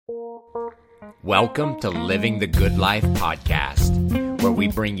Welcome to Living the Good Life podcast, where we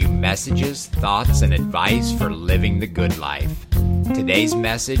bring you messages, thoughts, and advice for living the good life. Today's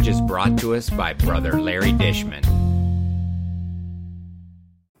message is brought to us by Brother Larry Dishman.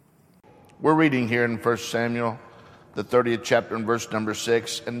 We're reading here in 1 Samuel, the 30th chapter and verse number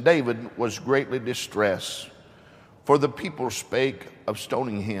 6. And David was greatly distressed, for the people spake of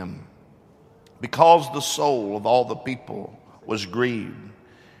stoning him, because the soul of all the people was grieved,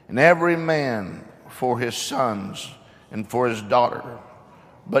 and every man for his sons and for his daughter.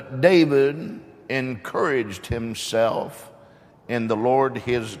 But David encouraged himself in the Lord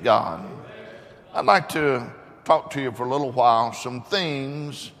his God. I'd like to talk to you for a little while, some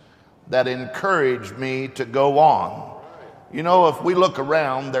things that encouraged me to go on. You know, if we look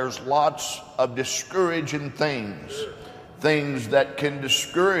around, there's lots of discouraging things that can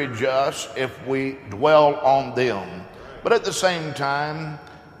discourage us if we dwell on them. But at the same time,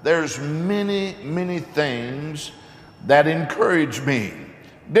 there's many things that encourage me.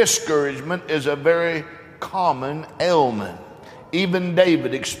 Discouragement is a very common ailment. Even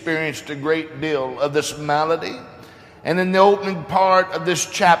David experienced a great deal of this malady. And in the opening part of this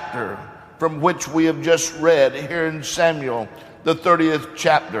chapter, from which we have just read here in Samuel, the 30th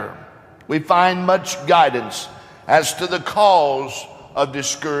chapter, we find much guidance as to the cause of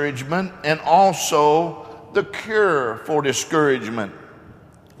discouragement and also the cure for discouragement.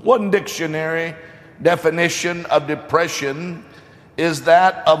 One dictionary definition of depression is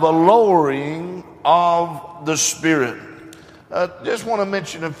that of a lowering of the spirit. Just want to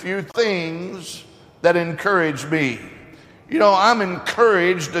mention a few things that encourage me. You know, I'm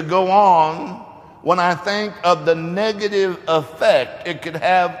encouraged to go on when I think of the negative effect it could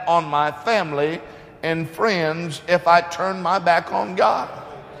have on my family and friends if I turn my back on God.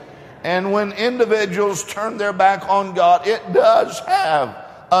 And when individuals turn their back on God, it does have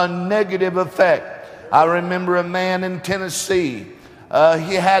a negative effect. I remember a man in Tennessee.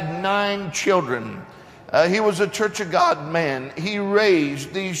 He had 9 children. He was a Church of God man. He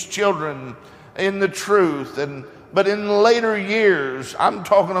raised these children in the truth. But in later years, I'm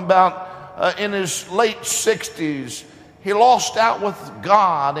talking about in his late 60s, he lost out with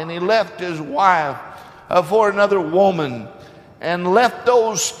God and he left his wife for another woman and left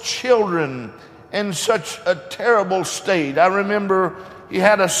those children in such a terrible state. I remember he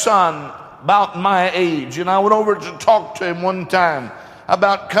had a son about my age, and I went over to talk to him one time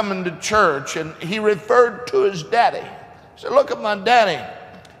about coming to church, and he referred to his daddy. He said, "Look at my daddy.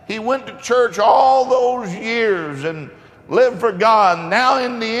 He went to church all those years and lived for God. Now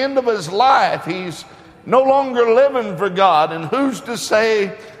in the end of his life, he's no longer living for God. And who's to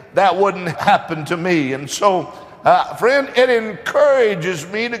say that wouldn't happen to me?" And so, friend, it encourages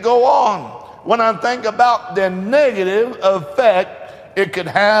me to go on when I think about the negative effect it could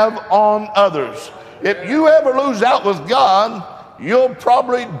have on others. If you ever lose out with God, you'll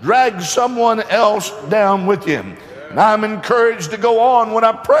probably drag someone else down with you. And I'm encouraged to go on when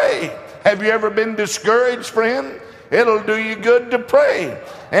I pray. Have you ever been discouraged, friend? It'll do you good to pray.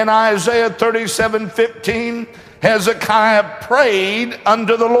 In Isaiah 37:15, Hezekiah prayed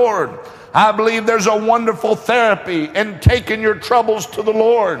unto the Lord. I believe there's a wonderful therapy in taking your troubles to the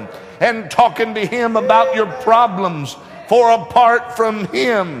Lord and talking to Him about your problems. For apart from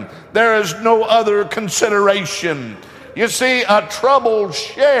Him, there is no other consideration. You see, a trouble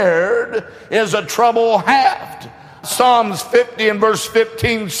shared is a trouble halved. Psalms 50 and verse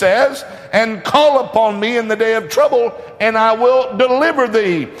 15 says, "And call upon me in the day of trouble, and I will deliver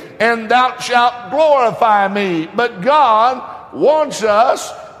thee, and thou shalt glorify me." But God wants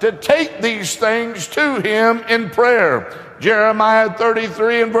us to take these things to Him in prayer. Jeremiah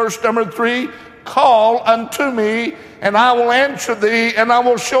 33 and verse number 3, "Call unto me, and I will answer thee, and I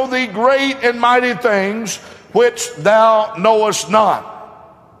will show thee great and mighty things which thou knowest not."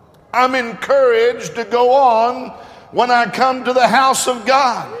 I'm encouraged to go on when I come to the house of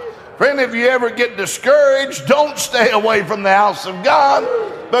God. Friend, if you ever get discouraged, don't stay away from the house of God,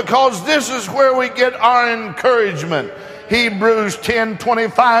 because this is where we get our encouragement. Hebrews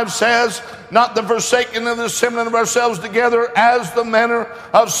 10:25 says, "Not the forsaking of the assembling of ourselves together as the manner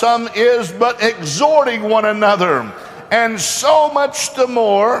of some is, but exhorting one another. And so much the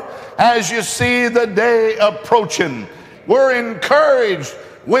more as you see the day approaching." We're encouraged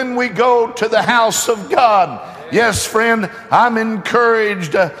when we go to the house of God. Yes, friend, I'm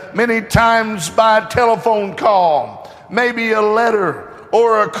encouraged many times by a telephone call, maybe a letter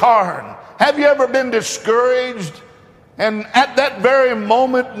or a card. Have you ever been discouraged? And at that very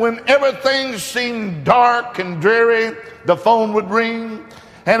moment when everything seemed dark and dreary, the phone would ring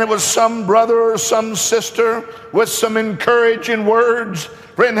and it was some brother or some sister with some encouraging words.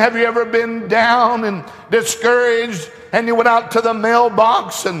 Friend, have you ever been down and discouraged and you went out to the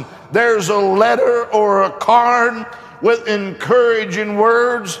mailbox and there's a letter or a card with encouraging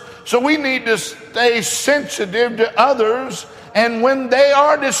words? So we need to stay sensitive to others, and when they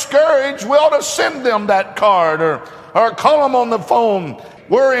are discouraged, we ought to send them that card or call them on the phone.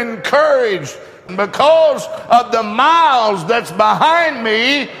 We're encouraged. Because of the miles that's behind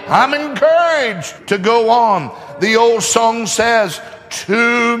me, I'm encouraged to go on. The old song says,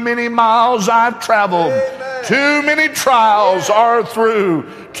 too many miles I've traveled, too many trials are through,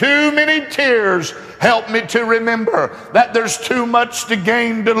 too many tears help me to remember that there's too much to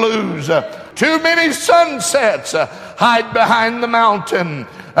gain to lose. Too many sunsets hide behind the mountain.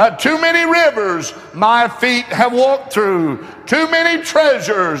 Too many rivers my feet have walked through. Too many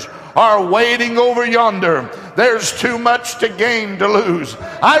treasures are waiting over yonder. There's too much to gain to lose.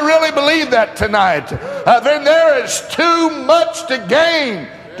 I really believe that tonight. Then there is too much to gain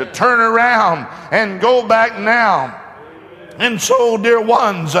to turn around and go back now. And so, dear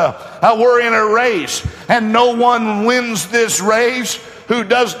ones, we're in a race, and no one wins this race who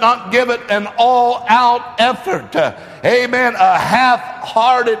does not give it an all-out effort. Amen. A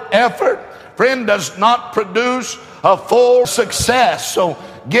half-hearted effort, friend, does not produce a full success. So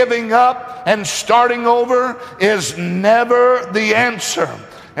giving up and starting over is never the answer.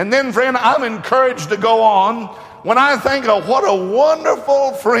 And then, friend, I'm encouraged to go on when I think of what a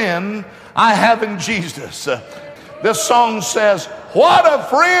wonderful friend I have in Jesus. This song says, what a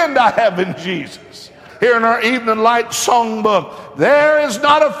friend I have in Jesus. Here in our Evening Light songbook, there is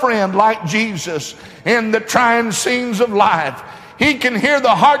not a friend like Jesus in the trying scenes of life. He can hear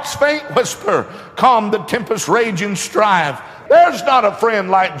the heart's faint whisper, calm the tempest raging strife. There's not a friend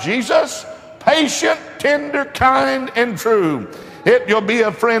like Jesus, patient, tender, kind, and true. You'll be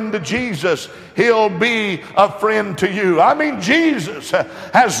a friend to Jesus, he'll be a friend to you. I mean, Jesus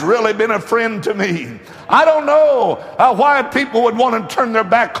has really been a friend to me. I don't know why people would want to turn their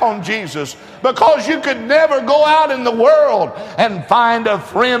back on Jesus, because you could never go out in the world and find a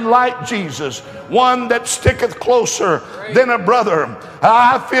friend like Jesus, one that sticketh closer than a brother.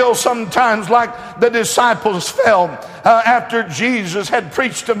 I feel sometimes like the disciples felt after Jesus had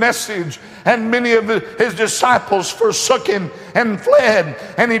preached a message, and many of his disciples forsook him and fled,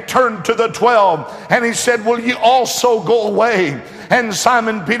 and he turned to the 12 and he said, will you also go away? And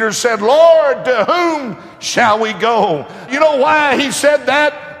Simon Peter said, Lord, to whom shall we go? You know why he said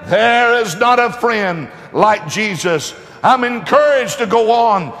that? There is not a friend like Jesus. I'm encouraged to go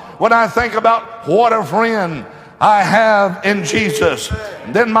on when I think about what a friend I have in Jesus.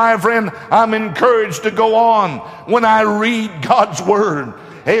 Then, my friend, I'm encouraged to go on when I read God's Word.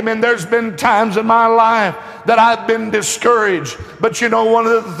 Amen. There's been times in my life that I've been discouraged. But you know, one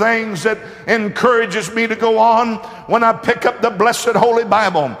of the things that encourages me to go on, when I pick up the blessed Holy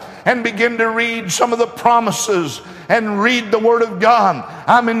Bible and begin to read some of the promises and read the Word of God,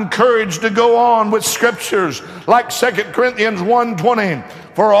 I'm encouraged to go on with scriptures like 2 Corinthians 1:20.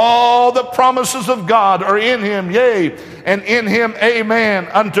 For all the promises of God are in him, yea, and in him, amen,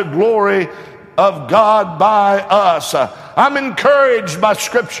 unto glory of God by us. I'm encouraged by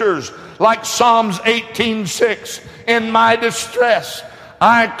scriptures like Psalms 18:6. In my distress,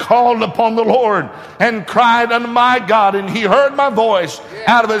 I called upon the Lord and cried unto my God, and he heard my voice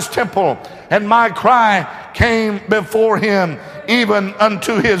out of his temple, and my cry came before him, even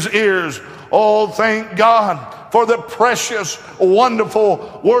unto his ears. Oh, thank God for the precious,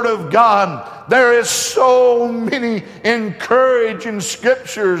 wonderful Word of God. There is so many encouraging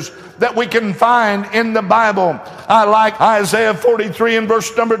scriptures that we can find in the Bible. I like Isaiah 43 and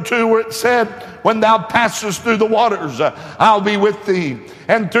verse number 2, where it said, when thou passest through the waters, I'll be with thee.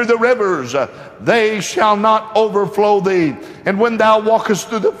 And through the rivers, they shall not overflow thee. And when thou walkest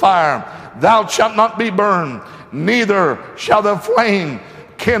through the fire, thou shalt not be burned, neither shall the flame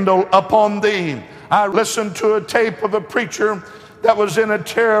kindle upon thee. I listened to a tape of a preacher that was in a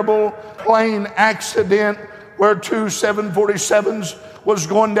terrible plane accident where two 747s was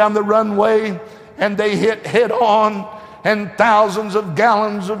going down the runway, and they hit head on, and thousands of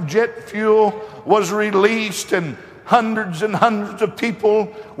gallons of jet fuel was released, and hundreds of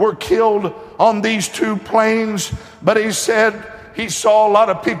people were killed on these two planes. But he said he saw a lot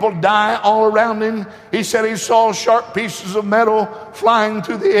of people die all around him. He said he saw sharp pieces of metal flying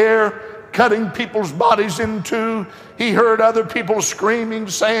through the air, cutting people's bodies in two. He heard other people screaming,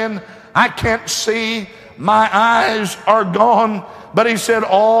 saying, I can't see, my eyes are gone. But he said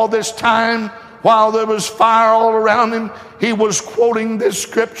all this time, while there was fire all around him, he was quoting this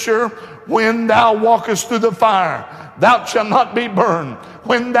scripture, when thou walkest through the fire, thou shalt not be burned.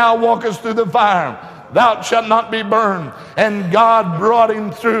 When thou walkest through the fire, thou shalt not be burned. And God brought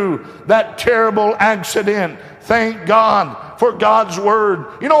him through that terrible accident. Thank God for God's word.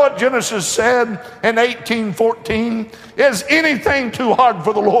 You know what Genesis said in 18:14? Is anything too hard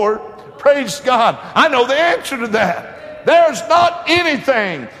for the Lord? Praise God. I know the answer to that. There's not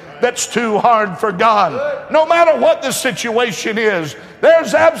anything that's too hard for God. No matter what the situation is,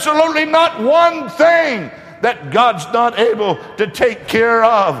 there's absolutely not one thing that God's not able to take care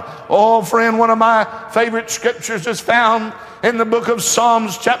of. Oh, friend, one of my favorite scriptures is found in the book of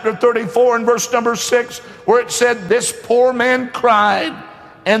Psalms chapter 34 and verse number 6, where it said, this poor man cried,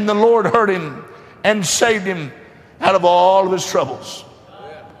 and the Lord heard him and saved him out of all of his troubles.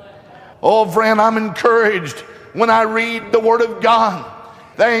 Oh, friend, I'm encouraged when I read the Word of God.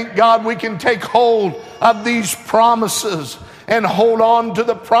 Thank God we can take hold of these promises and hold on to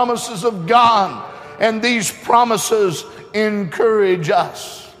the promises of God. And these promises encourage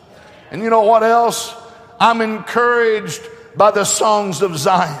us. And you know what else? I'm encouraged by the songs of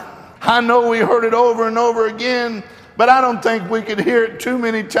Zion. I know we heard it over and over again, but I don't think we could hear it too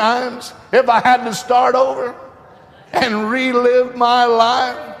many times. If I had to start over and relive my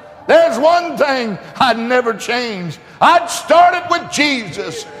life, there's one thing I'd never change. I'd start it with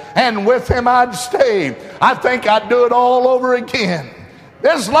Jesus, and with him I'd stay. I think I'd do it all over again.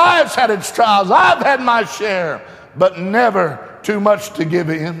 This life's had its trials. I've had my share, but never too much to give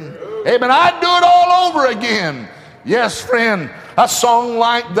in. Amen. I'd do it all over again. Yes, friend, a song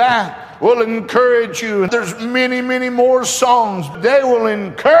like that will encourage you. There's many, many more songs. They will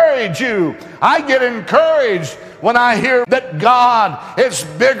encourage you. I get encouraged when I hear that God is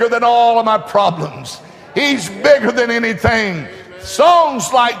bigger than all of my problems. He's bigger than anything.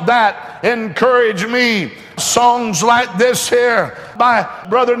 Songs like that encourage me. Songs like this here by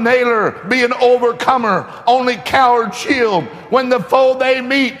Brother Naylor, be an overcomer, only cowards yield when the foe they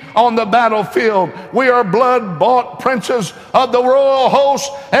meet on the battlefield. We are blood-bought princes of the royal host,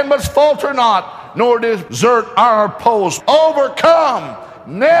 and must falter not, nor desert our post. Overcome,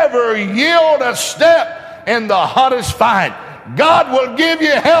 never yield a step in the hottest fight. God will give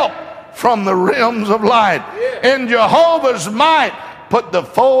you help from the realms of light. In Jehovah's might, put the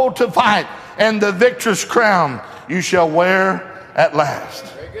foe to fight, and the victor's crown you shall wear at last.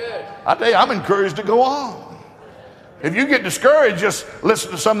 Very good. I tell you, I'm encouraged to go on. If you get discouraged, just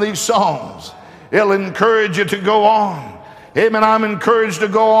listen to some of these songs. It'll encourage you to go on. Amen. I'm encouraged to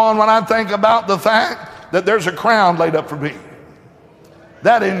go on when I think about the fact that there's a crown laid up for me.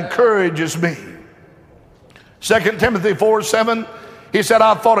 That encourages me. 2 Timothy 4:7, he said,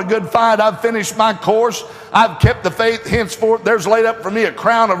 I've fought a good fight. I've finished my course. I've kept the faith. Henceforth, there's laid up for me a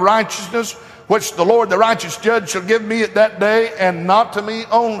crown of righteousness, which the Lord, the righteous judge, shall give me at that day, and not to me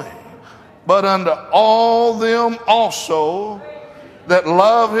only, but unto all them also that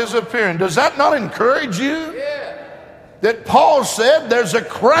love his appearing. Does that not encourage you? Yeah. That Paul said, there's a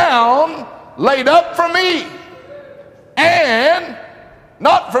crown laid up for me, and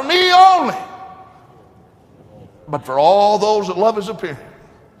not for me only, but for all those that love his appearing.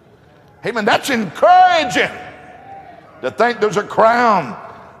 Amen. That's encouraging to think there's a crown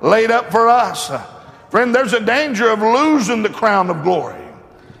laid up for us. Friend, there's a danger of losing the crown of glory.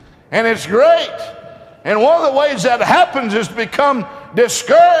 And it's great. And one of the ways that happens is to become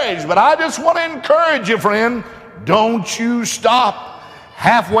discouraged. But I just want to encourage you, friend, don't you stop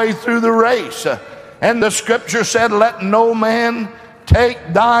halfway through the race. And the scripture said, let no man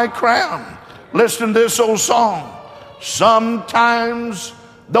take thy crown. Listen to this old song. Sometimes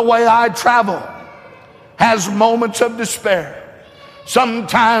the way I travel has moments of despair.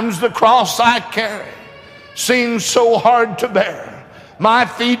 Sometimes the cross I carry seems so hard to bear. My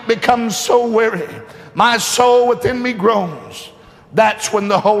feet become so weary. My soul within me groans. That's when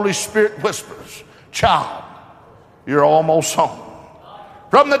the Holy Spirit whispers, child, you're almost home.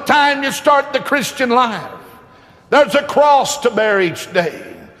 From the time you start the Christian life, there's a cross to bear each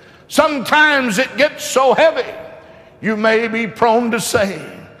day. Sometimes it gets so heavy, you may be prone to say,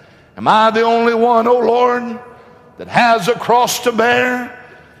 am I the only one, oh Lord, that has a cross to bear?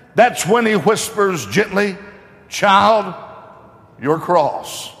 That's when he whispers gently, child, your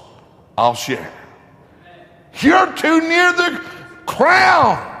cross I'll share. You're too near the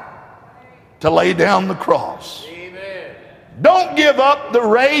crown to lay down the cross. Amen. Don't give up. The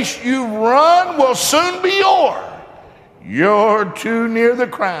race you run will soon be yours. You're too near the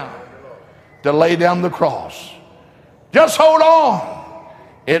crown to lay down the cross. Just hold on.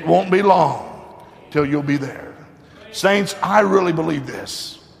 It won't be long till you'll be there. Saints, I really believe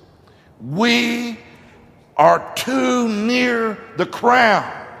this. We are too near the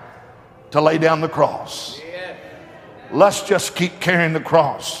crown to lay down the cross. let's just keep carrying the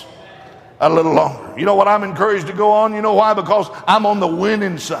cross a little longer. You know what I'm encouraged to go on? You know why? Because I'm on the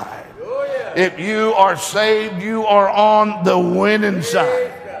winning side. If you are saved, you are on the winning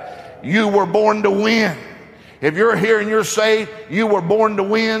side. You were born to win. If you're here and you're saved, you were born to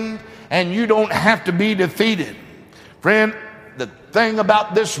win, and you don't have to be defeated. Friend, the thing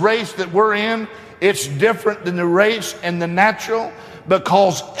about this race that we're in, it's different than the race and the natural,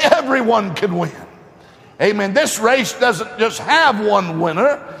 because everyone can win. Amen. This race doesn't just have one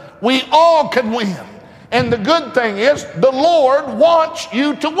winner. We all can win. And the good thing is, the Lord wants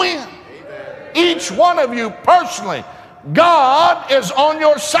you to win. Each one of you personally, God is on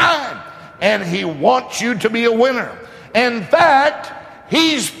your side, and He wants you to be a winner. In fact,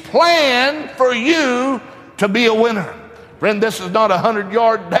 He's planned for you to be a winner. Friend, this is not a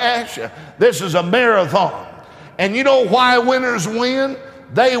 100-yard dash. This is a marathon. And you know why winners win?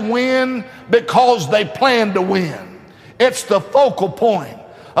 They win because they plan to win. It's the focal point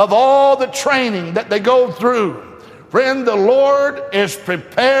of all the training that they go through. Friend, the Lord is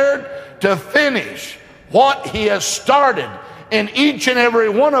prepared to finish what He has started in each and every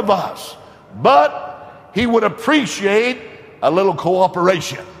one of us. But He would appreciate a little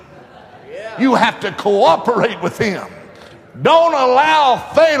cooperation. You have to cooperate with Him. Don't allow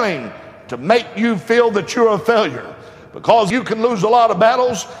failing to make you feel that you're a failure, because you can lose a lot of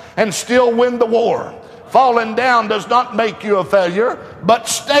battles and still win the war. Falling down does not make you a failure, but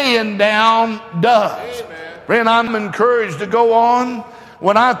staying down does. Friend, I'm encouraged to go on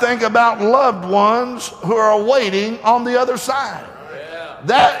when I think about loved ones who are waiting on the other side.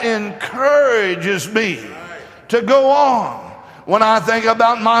 That encourages me to go on when I think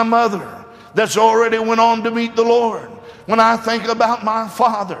about my mother that's already went on to meet the Lord. When I think about my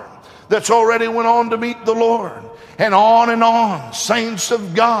father that's already went on to meet the Lord. And on, saints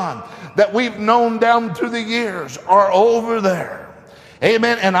of God that we've known down through the years are over there.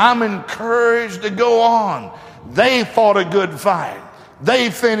 Amen. And I'm encouraged to go on. They fought a good fight.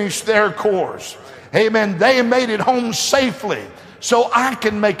 They finished their course. Amen. They made it home safely, so I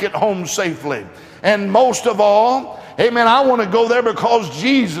can make it home safely. And most of all, amen, I want to go there because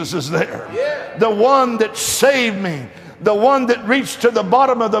Jesus is there. Yeah. The one that saved me, the one that reached to the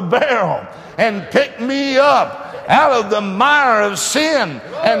bottom of the barrel and picked me up out of the mire of sin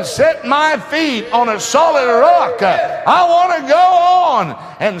and set my feet on a solid rock. I want to go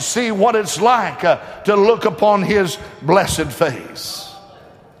on and see what it's like to look upon His blessed face.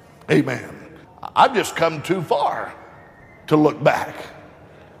 Amen. I've just come too far to look back.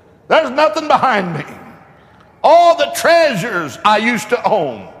 There's nothing behind me. All the treasures I used to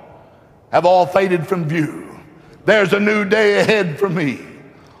own have all faded from view. There's a new day ahead for me.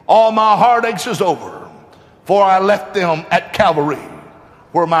 All my heartaches is over, for I left them at Calvary,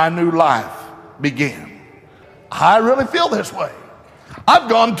 where my new life began. I really feel this way. I've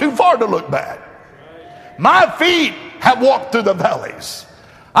gone too far to look back. My feet have walked through the valleys.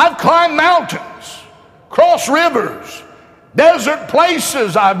 I've climbed mountains, crossed rivers, desert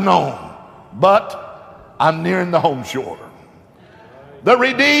places I've known, but I'm nearing the home shore. The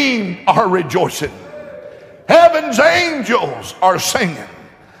redeemed are rejoicing. Heaven's angels are singing.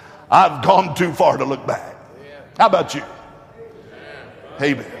 I've gone too far to look back. How about you?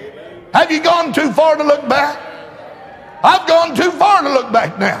 Amen. Have you gone too far to look back? I've gone too far to look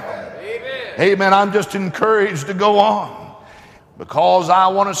back now. Amen. I'm just encouraged to go on because I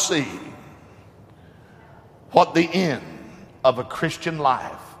want to see what the end of a Christian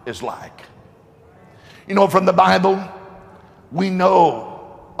life is like. You know, from the Bible, we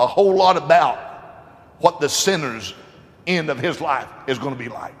know a whole lot about what the sinner's end of his life is going to be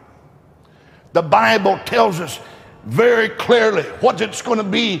like. The Bible tells us very clearly what it's going to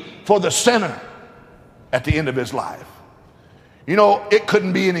be for the sinner at the end of his life. You know, it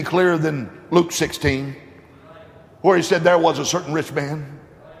couldn't be any clearer than Luke 16, where he said there was a certain rich man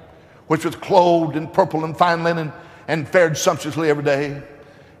which was clothed in purple and fine linen and fared sumptuously every day.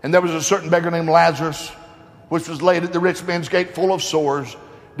 And there was a certain beggar named Lazarus, which was laid at the rich man's gate full of sores,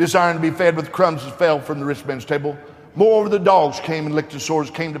 desiring to be fed with crumbs that fell from the rich man's table. Moreover, the dogs came and licked his sores.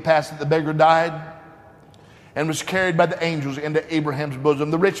 Came to pass that the beggar died and was carried by the angels into Abraham's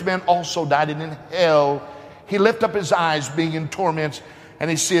bosom. The rich man also died, and in hell he lifted up his eyes, being in torments, and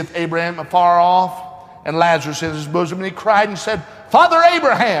he seeth Abraham afar off, and Lazarus in his bosom. And he cried and said, Father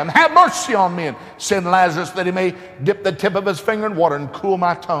Abraham, have mercy on me, and send Lazarus that he may dip the tip of his finger in water and cool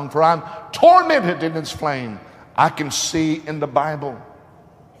my tongue, for I'm tormented in its flame. I can see in the Bible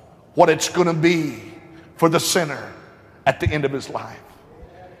what it's going to be for the sinner at the end of his life.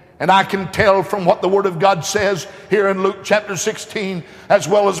 And I can tell from what the Word of God says here in Luke chapter 16, as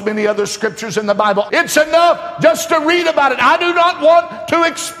well as many other scriptures in the Bible, it's enough just to read about it. I do not want to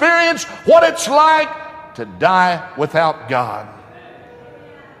experience what it's like to die without God.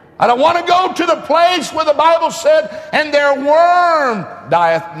 I don't want to go to the place where the Bible said, and their worm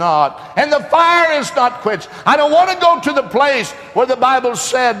dieth not, and the fire is not quenched. I don't want to go to the place where the Bible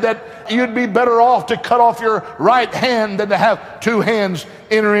said that you'd be better off to cut off your right hand than to have two hands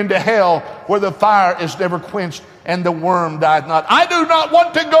enter into hell, where the fire is never quenched and the worm dieth not. I do not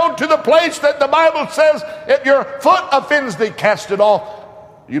want to go to the place that the Bible says, if your foot offends thee, cast it off.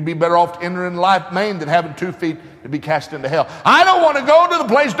 You'd be better off to enter in life maimed than having 2 feet to be cast into hell. I don't want to go to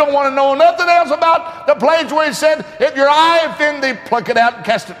the place, don't want to know nothing else about the place where he said, if your eye offend thee, pluck it out and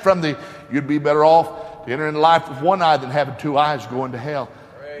cast it from thee. You'd be better off to enter in life with one eye than having 2 eyes go into hell.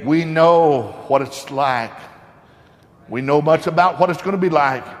 We know what it's like. We know much about what it's going to be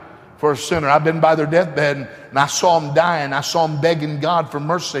like for a sinner. I've been by their deathbed and I saw them dying. I saw them begging God for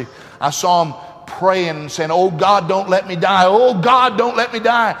mercy. I saw them praying and saying, oh God, don't let me die. Oh God, don't let me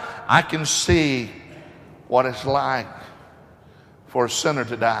die. I can see what it's like for a sinner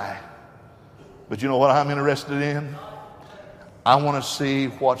to die. But you know what I'm interested in? I want to see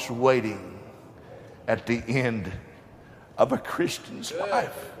what's waiting at the end of a Christian's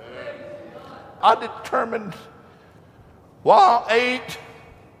life. I determined, while 8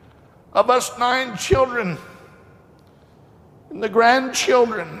 of us 9 children and the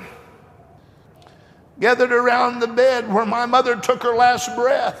grandchildren gathered around the bed where my mother took her last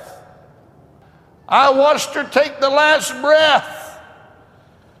breath, I watched her take the last breath.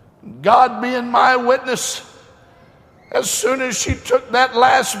 God being my witness, as soon as she took that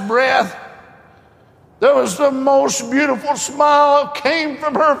last breath, there was the most beautiful smile that came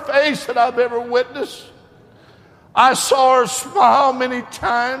from her face that I've ever witnessed. I saw her smile many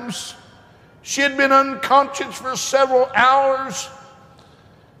times. She had been unconscious for several hours.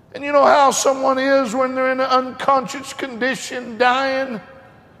 And you know how someone is when they're in an unconscious condition, dying.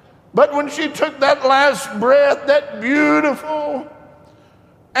 But when she took that last breath, that beautiful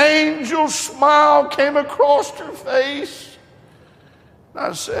angel smile came across her face. And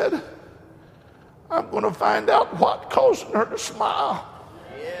I said, I'm going to find out what caused her to smile.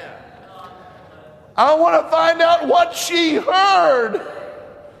 I want to find out what she heard.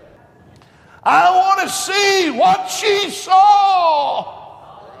 I want to see what she saw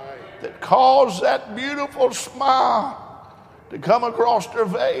that caused that beautiful smile to come across her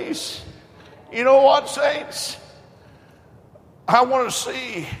face. You know what, saints? I want to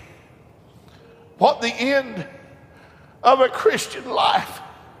see what the end of a Christian life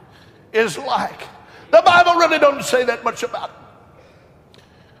is like. The Bible really doesn't say that much about it.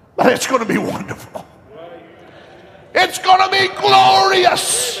 But it's going to be wonderful. It's going to be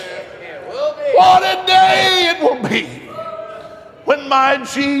glorious. What a day it will be when my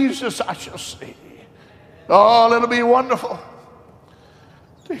Jesus I shall see. Oh, it'll be wonderful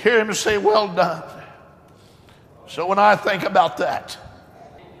to hear him say, well done. So when I think about that,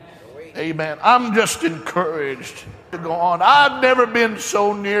 amen, I'm just encouraged to go on. I've never been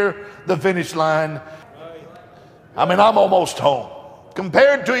so near the finish line. I mean, I'm almost home.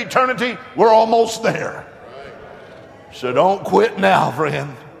 Compared to eternity, we're almost there. So don't quit now,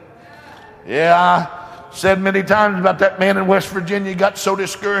 friend. Yeah, I said many times about that man in West Virginia, got so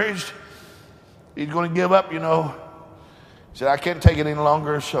discouraged. He's going to give up, you know. He said, I can't take it any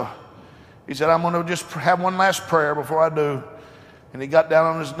longer. So he said, I'm going to just have one last prayer before I do. And he got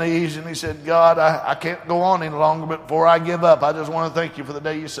down on his knees and he said, God, I can't go on any longer, but before I give up, I just want to thank you for the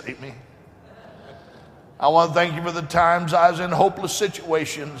day you saved me. I want to thank you for the times I was in hopeless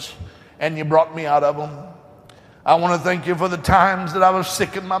situations and you brought me out of them. I want to thank you for the times that I was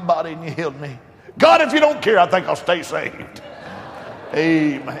sick in my body and you healed me. God, if you don't care, I think I'll stay saved.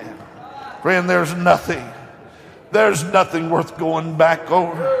 Amen. Friend, there's nothing worth going back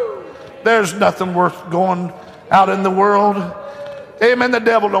over. There's nothing worth going out in the world. Amen. The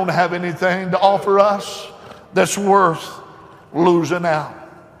devil don't have anything to offer us that's worth losing out.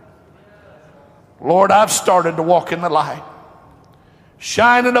 Lord, I've started to walk in the light,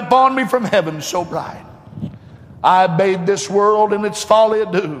 shining upon me from heaven so bright. I bade this world in its folly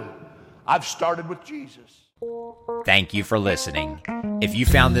adieu. I've started with Jesus. Thank you for listening. If you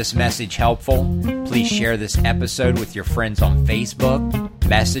found this message helpful, please share this episode with your friends on Facebook,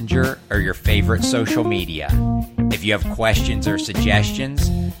 Messenger, or your favorite social media. If you have questions or suggestions,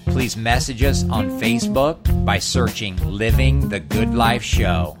 please message us on Facebook by searching Living the Good Life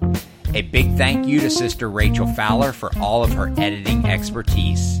Show. A big thank you to Sister Rachel Fowler for all of her editing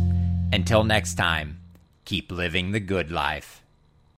expertise. Until next time, keep living the good life.